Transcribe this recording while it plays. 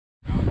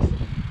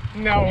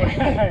No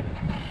way.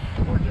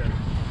 Poor Jerry.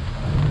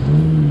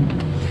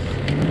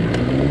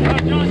 Oh,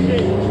 John C.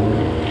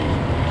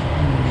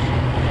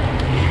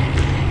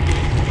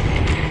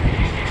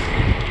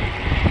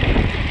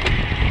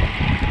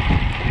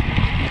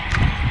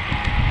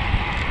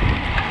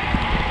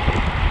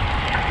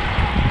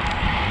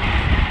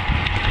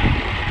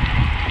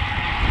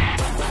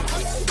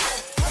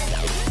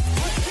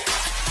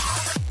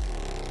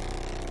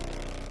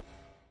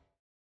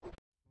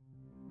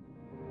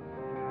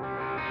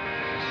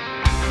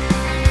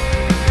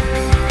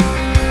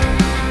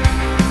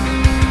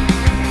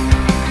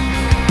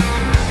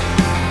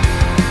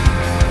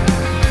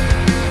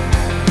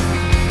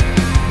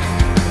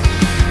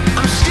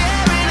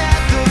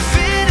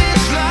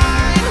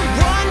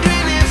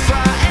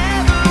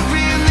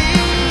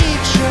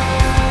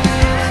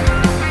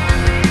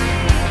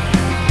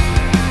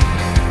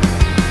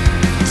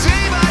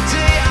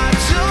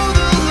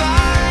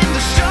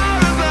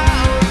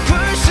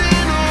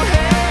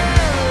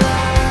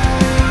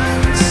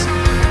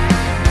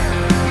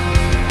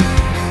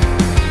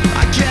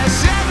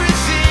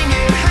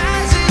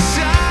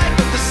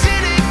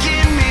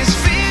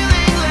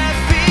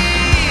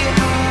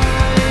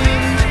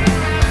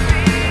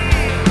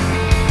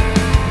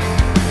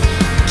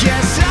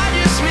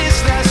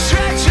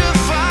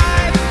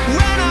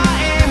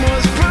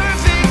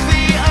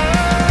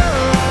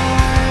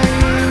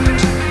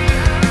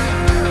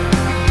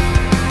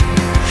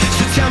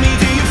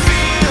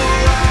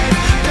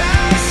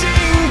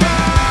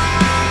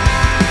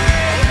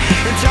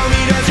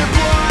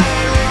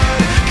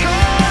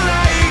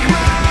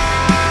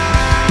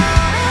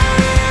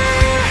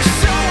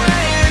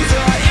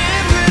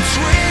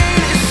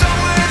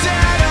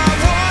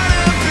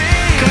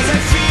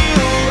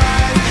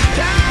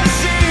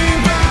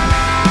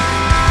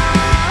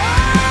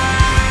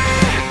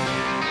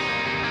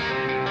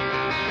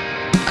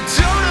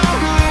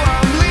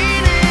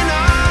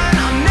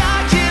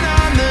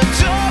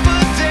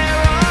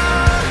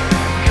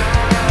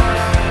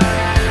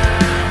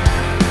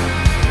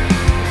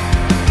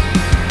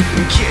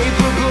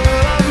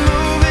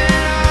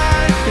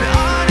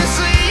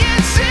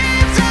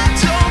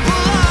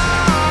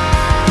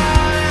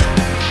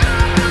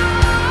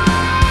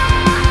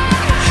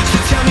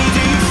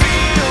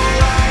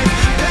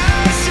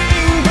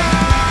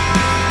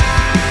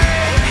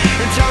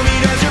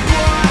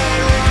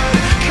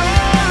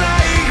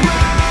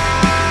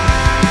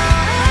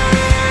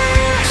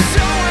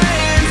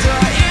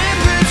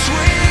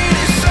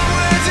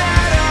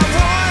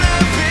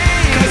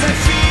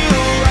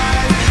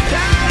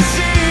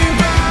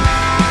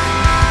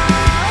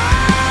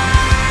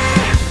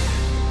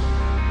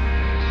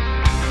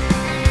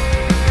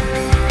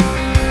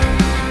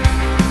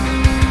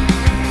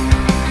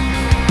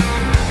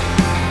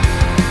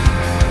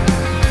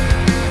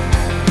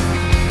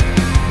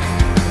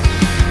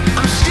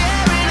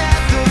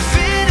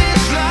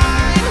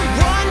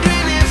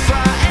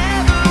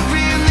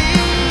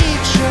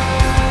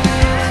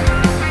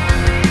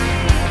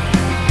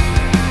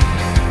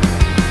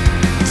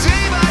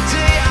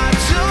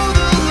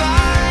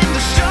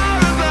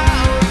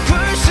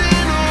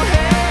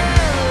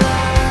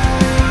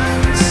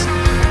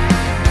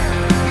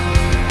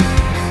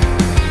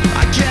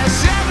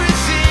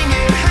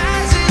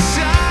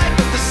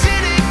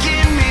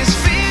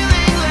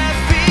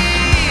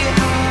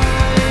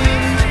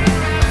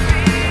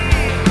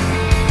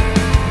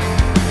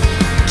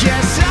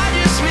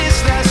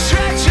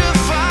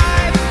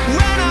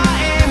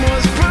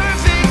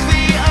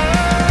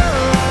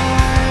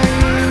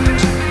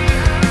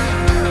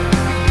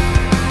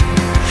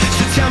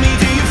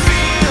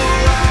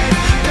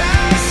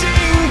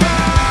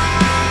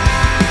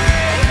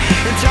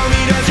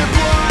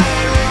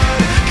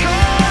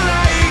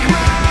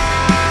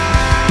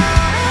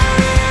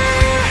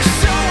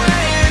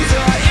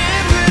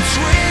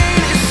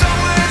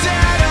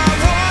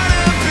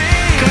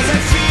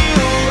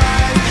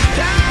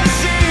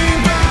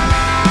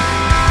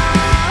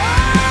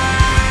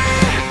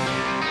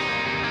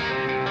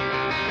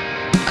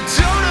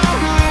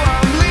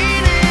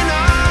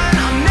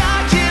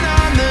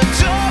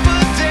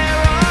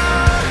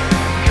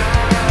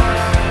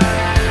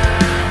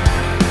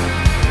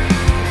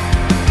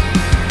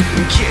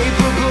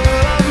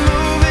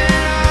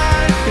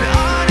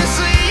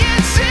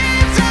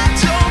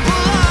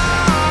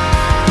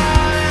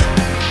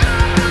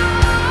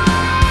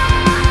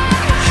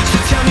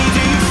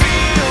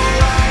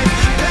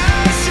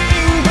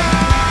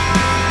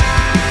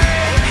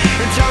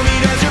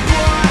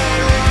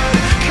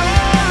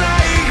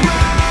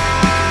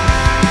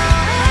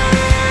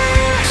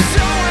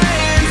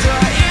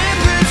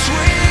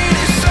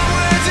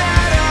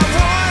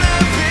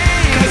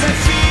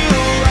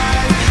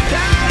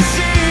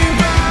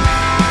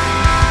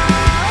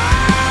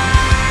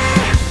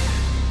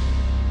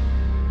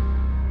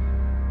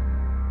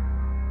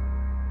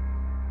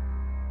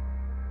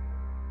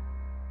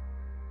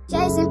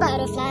 Chasing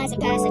butterflies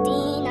in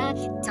Pasadena,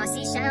 toss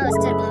seashells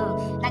to the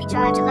blue. Now you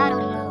charge a lot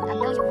on the moon. I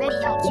know you're ready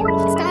on cue.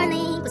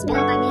 Starlink was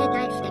built by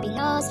midnight. There'll be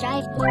no lost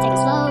drive, take a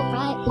slow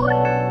ride.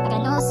 I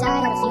got no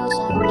sign of the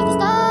future. If the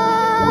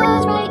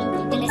stars right,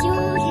 then there's you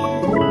here.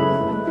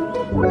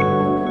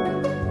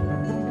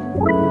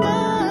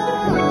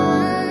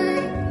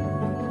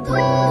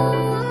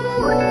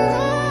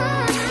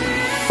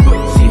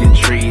 See the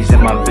trees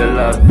in my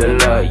villa,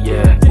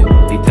 yeah.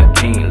 Leave that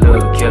pink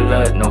little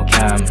killer, no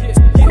cam.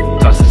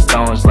 Tossing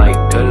stones like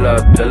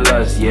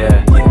pillars,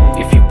 yeah.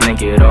 If you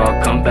blink it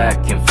all, come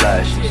back in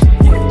flashes.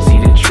 See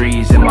the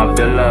trees in my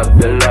villa,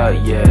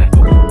 yeah.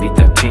 Leave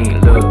that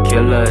pink little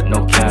killer,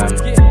 no cam.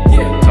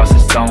 Tossing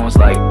stones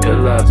like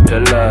pillars.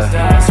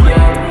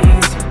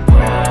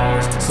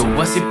 So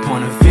what's your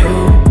point of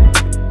view?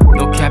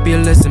 No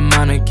capulets and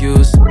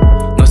montagues,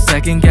 no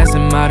second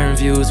guessing modern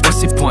views.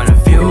 What's your point of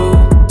view?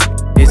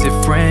 Is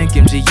it Frank,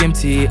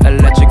 MGMT,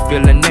 electric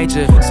feel of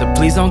nature? So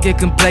please don't get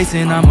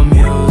complacent, I'm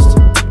amused.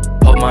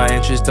 Hope my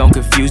interests don't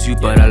confuse you,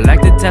 but I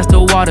like to test the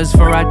waters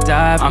before I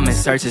dive. I'm in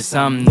search of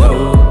something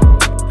new,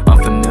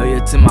 unfamiliar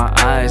to my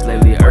eyes.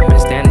 Lately Earth been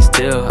standing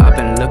still, I've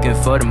been looking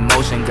for the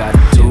motion. Got a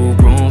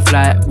 2-room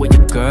flat with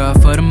your girl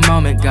for the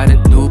moment. Got a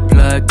new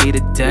plug, need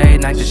a day,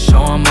 night to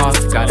show 'em off.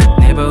 Got a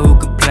neighbor who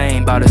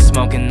complain about us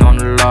smoking on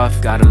the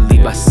loft. Gotta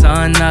leave by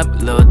sun up,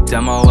 little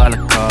demo a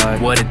la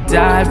carte. Would've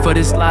died for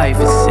this life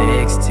at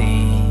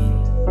 16.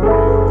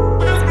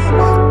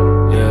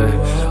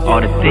 Yeah,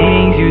 all the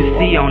things you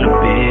see on the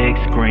big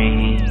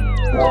screen.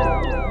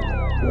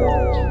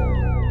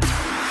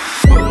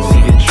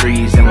 See the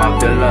trees in my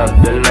villa,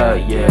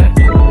 yeah.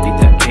 Leave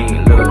that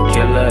pink little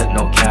killer,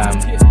 no cam.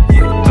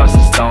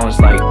 Tossing stones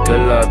like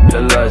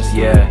pillars,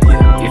 yeah.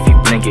 If you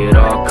blink it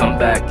all, come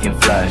back in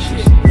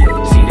flashes.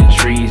 See the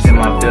trees in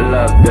my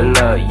villa,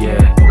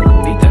 yeah.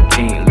 Leave that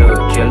pink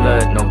little killer,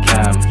 no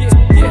cam.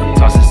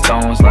 Tossing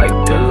stones like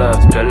pillars.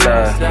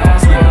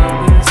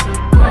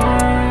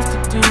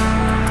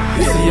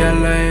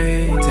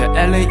 UCLA to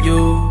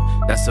LAU,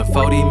 that's a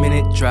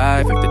 40-minute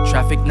drive if the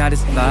traffic not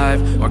as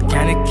live.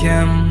 Organic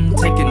chem,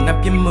 taking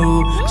up your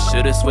mood. I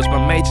should've switched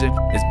my major,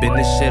 it's been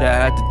the shit I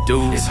had to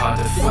do. It's hard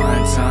to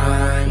find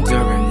time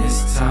during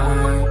this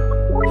time.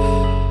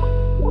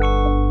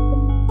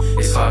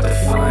 It's hard to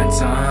find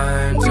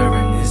time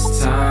during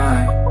this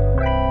time.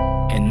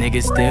 And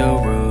niggas still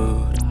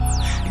rude.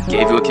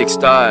 Gave you a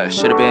kickstart,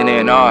 should've been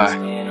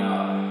TNR.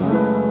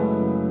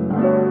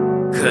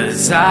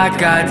 Cause I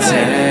got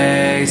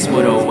taste,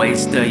 what a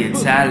waste of your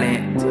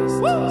talent.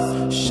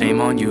 Shame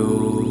on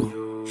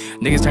you.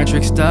 Niggas turn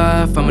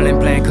trickster, fumbling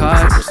playing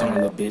cards.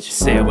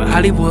 Say it with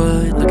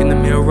Hollywood, look in the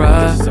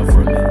mirror.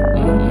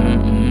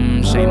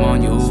 Shame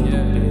on you.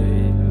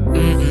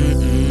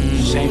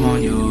 Shame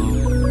on you.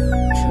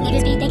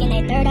 Niggas be thinking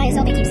their third eye is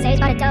open, keep safe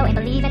by the dough and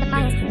believe in the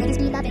minds. Niggas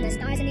be loving the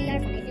stars in the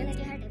earth when they feelings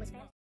get hurt, they was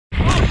fake.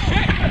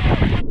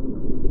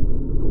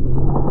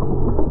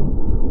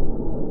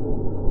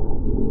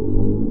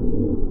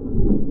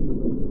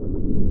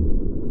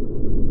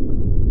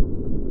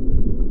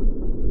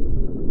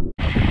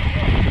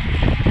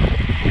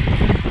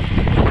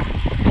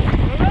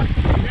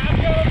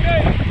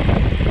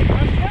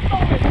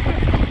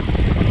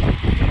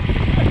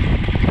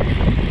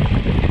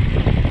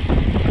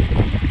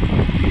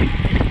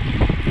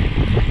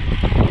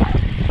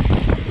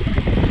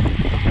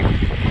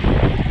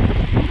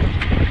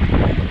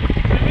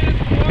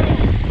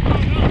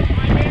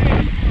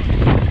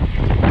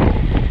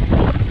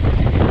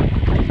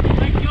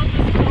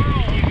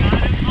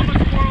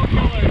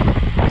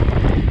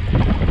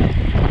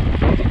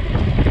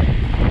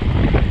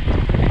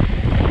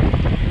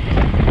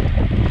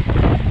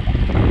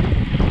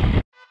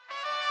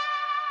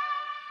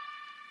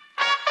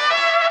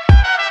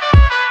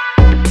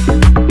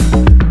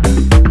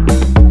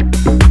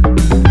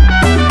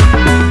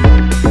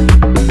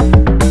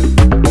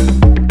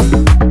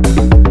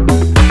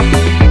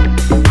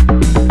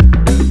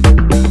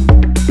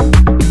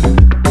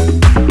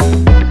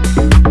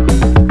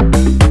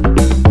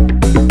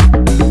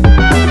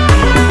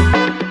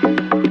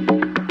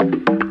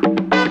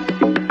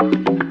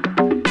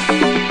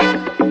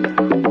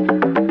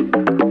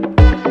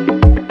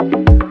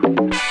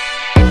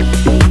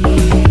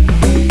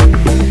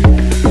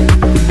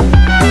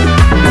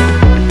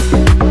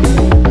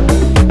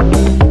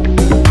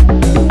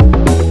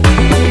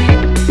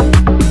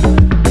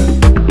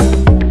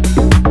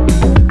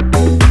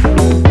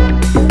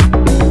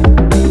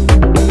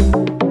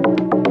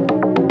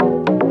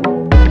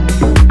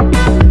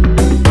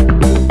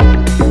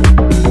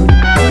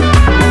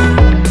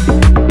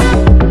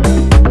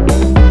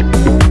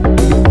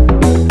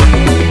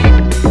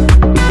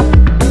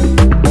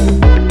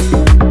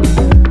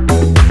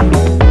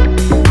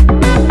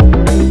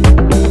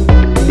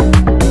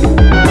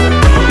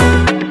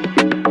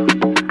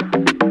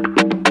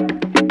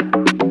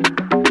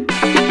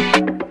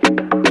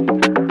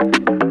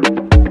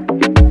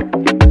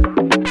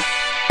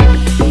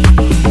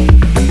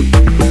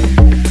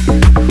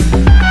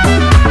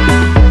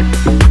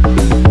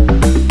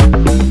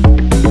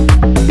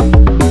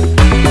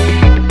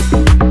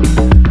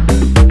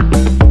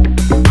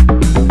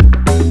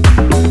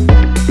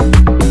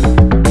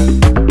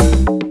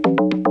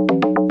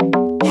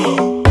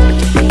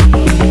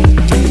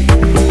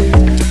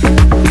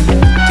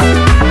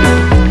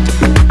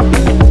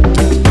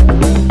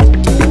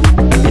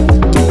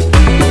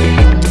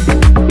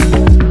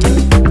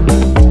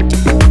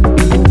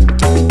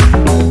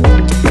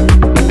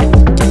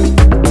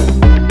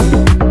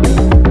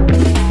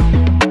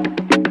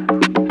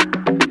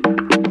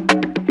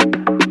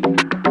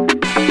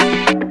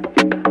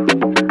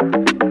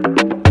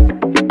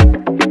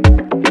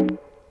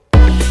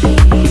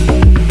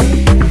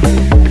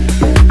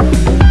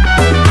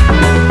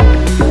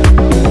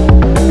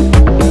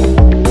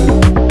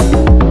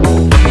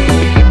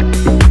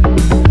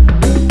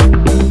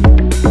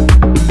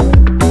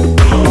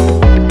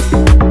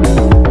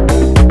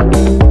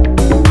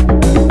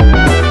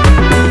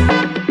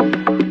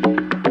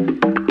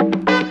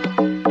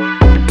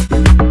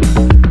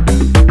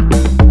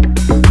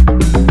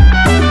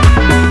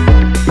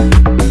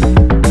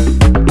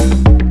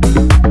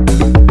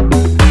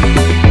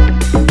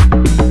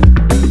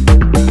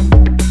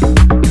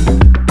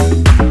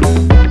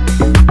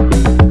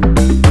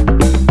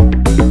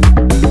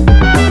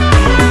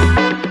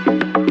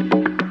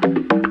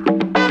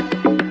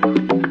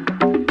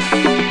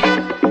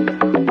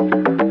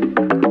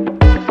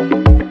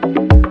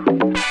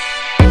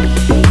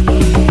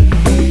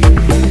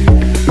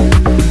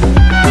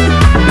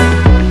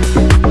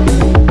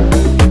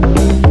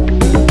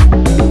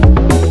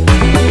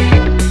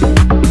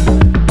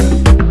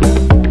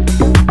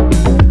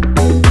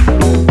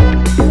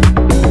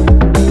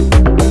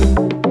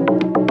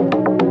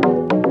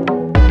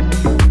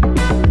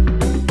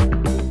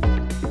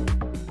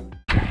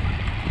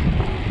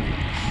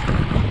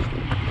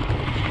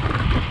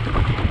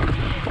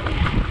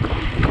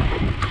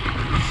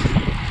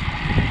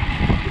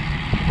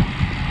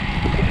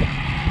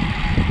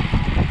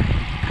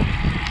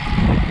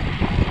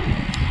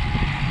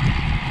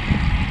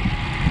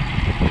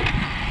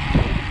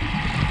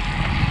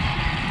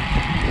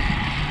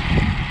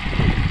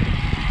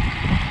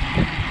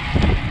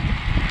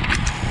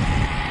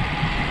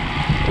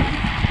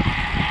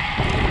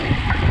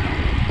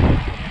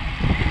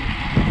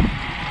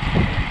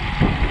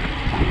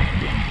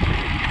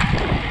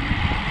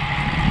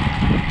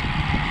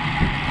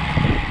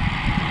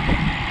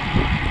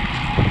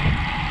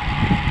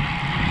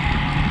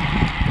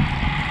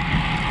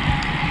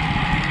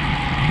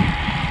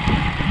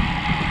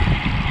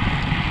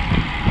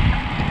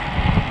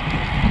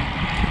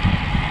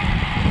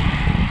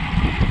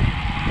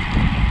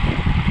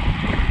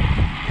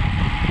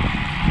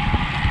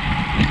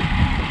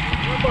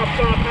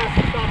 past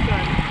the stop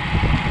sign.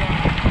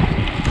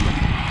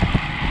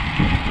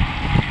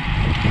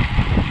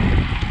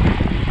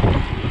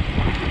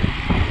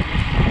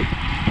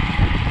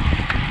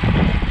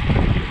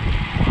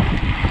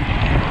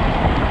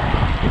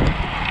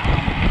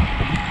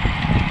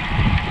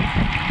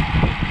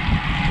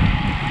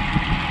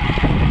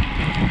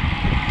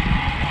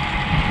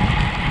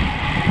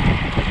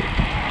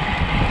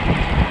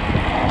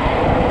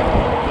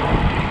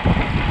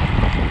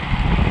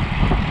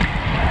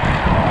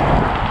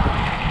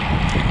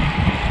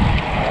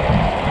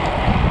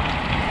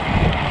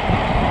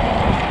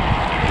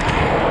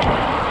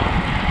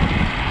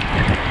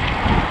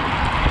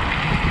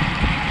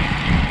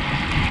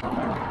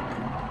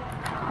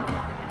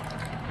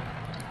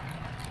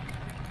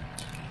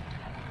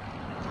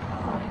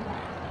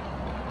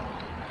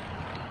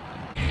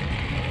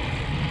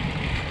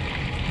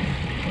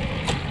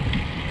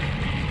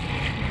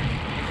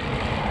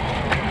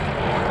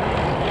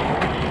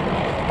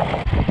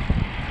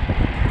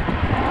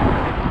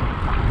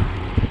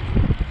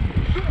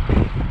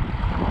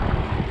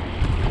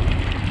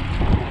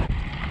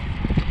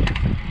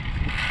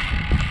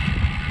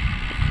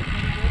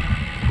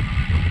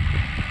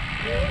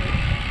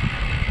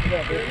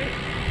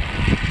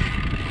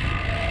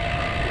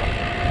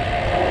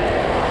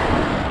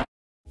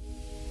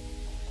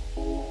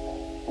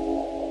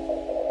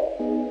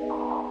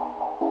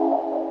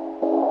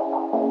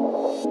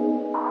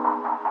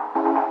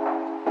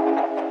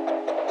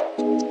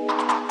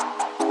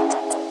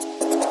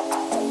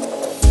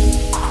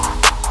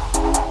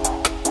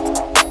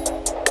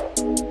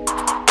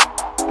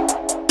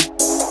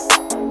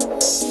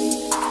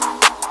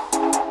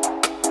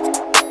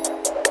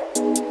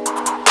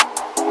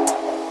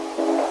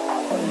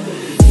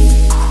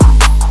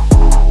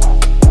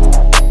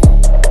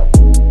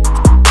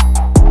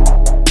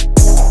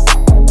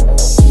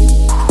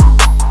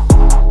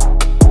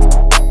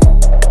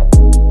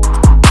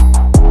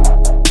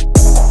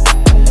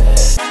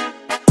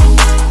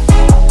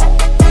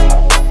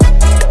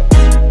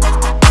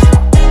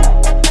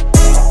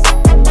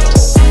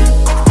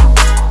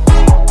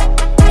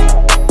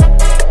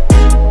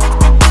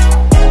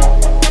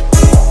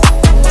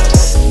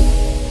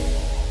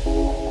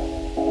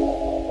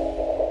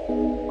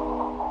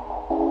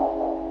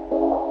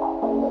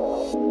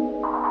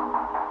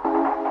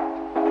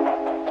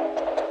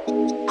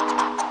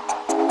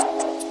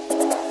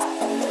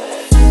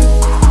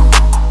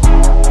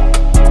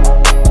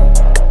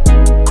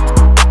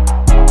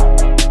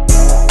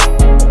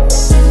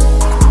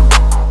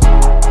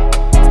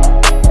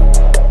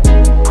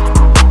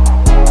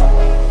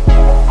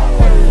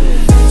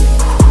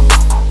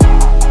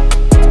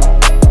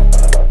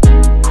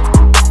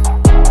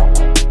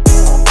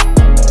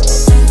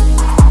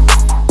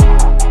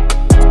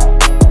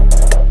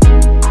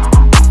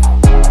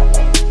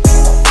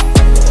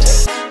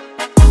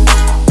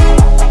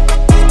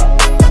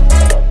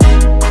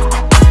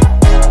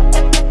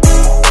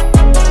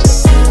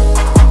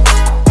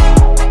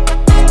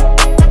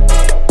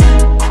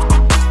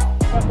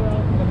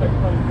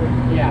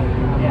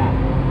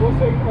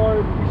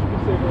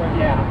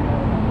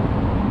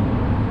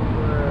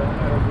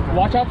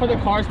 Watch out for the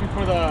cars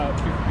before the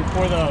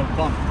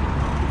bump.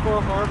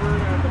 Before Barber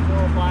and the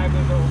 405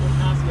 is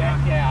overpass.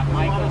 Yeah,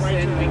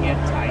 Michaelson, we get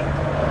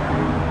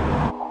tight.